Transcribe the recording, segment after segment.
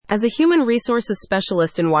As a human resources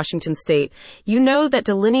specialist in Washington State, you know that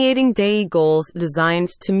delineating DEI goals designed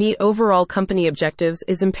to meet overall company objectives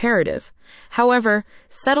is imperative. However,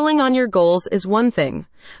 settling on your goals is one thing.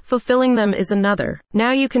 Fulfilling them is another.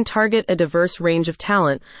 Now you can target a diverse range of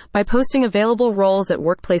talent by posting available roles at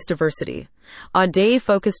Workplace Diversity, a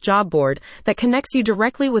DEI-focused job board that connects you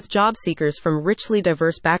directly with job seekers from richly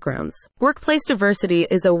diverse backgrounds. Workplace Diversity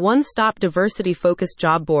is a one-stop diversity-focused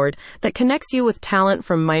job board that connects you with talent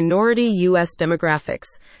from minority U.S. demographics,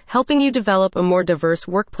 helping you develop a more diverse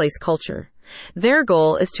workplace culture. Their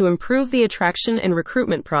goal is to improve the attraction and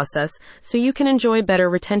recruitment process so you can enjoy better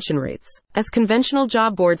retention rates. As conventional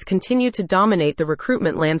job boards continue to dominate the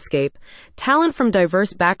recruitment landscape, talent from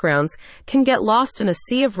diverse backgrounds can get lost in a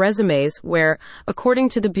sea of resumes where, according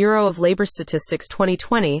to the Bureau of Labor Statistics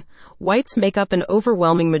 2020, whites make up an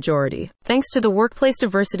overwhelming majority. Thanks to the Workplace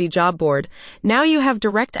Diversity Job Board, now you have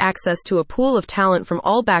direct access to a pool of talent from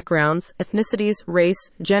all backgrounds, ethnicities, race,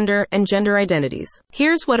 gender, and gender identities.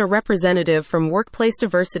 Here's what a representative from Workplace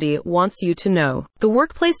Diversity wants you to know. The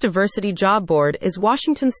Workplace Diversity Job Board is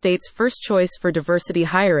Washington State's first choice for diversity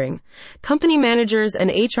hiring. Company managers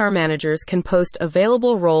and HR managers can post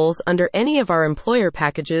available roles under any of our employer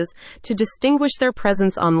packages to distinguish their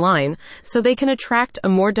presence online so they can attract a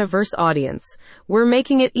more diverse audience. We're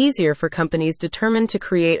making it easier for companies determined to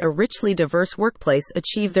create a richly diverse workplace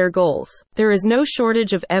achieve their goals. There is no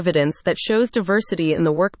shortage of evidence that shows diversity in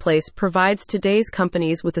the workplace provides today's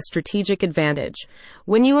companies with a strategic advantage.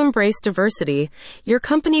 When you embrace diversity, your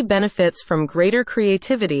company benefits from greater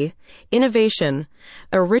creativity, innovation,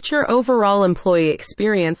 a richer overall employee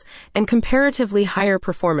experience, and comparatively higher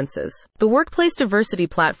performances. The Workplace Diversity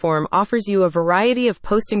platform offers you a variety of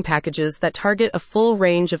posting packages that target a full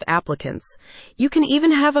range of applicants. You can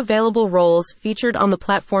even have available roles featured on the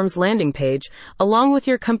platform's landing page, along with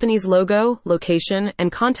your company's logo, location,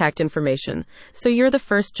 and contact information, so you're the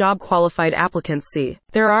first job-qualified applicants see.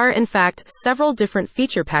 There are, in fact, several different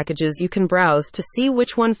feature packages you can browse to see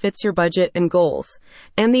which one fits your budget and goals,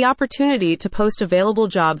 and the opportunity to post available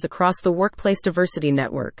jobs across the Workplace Diversity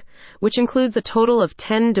Network, which includes a total of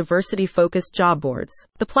 10 diversity-focused job boards.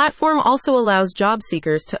 The platform also allows job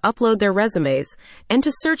seekers to upload their resumes and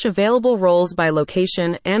to search available roles by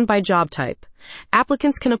location and by job type.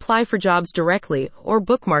 Applicants can apply for jobs directly or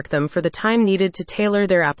bookmark them for the time needed to tailor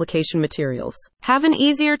their application materials. Have an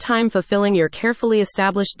easier time fulfilling your carefully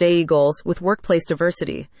established DEI goals with Workplace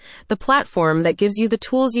Diversity, the platform that gives you the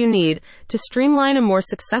tools you need to streamline a more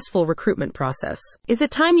successful recruitment process. Is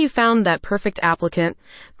it time you found that perfect applicant?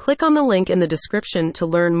 Click on the link in the description to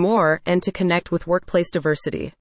learn more and to connect with Workplace Diversity.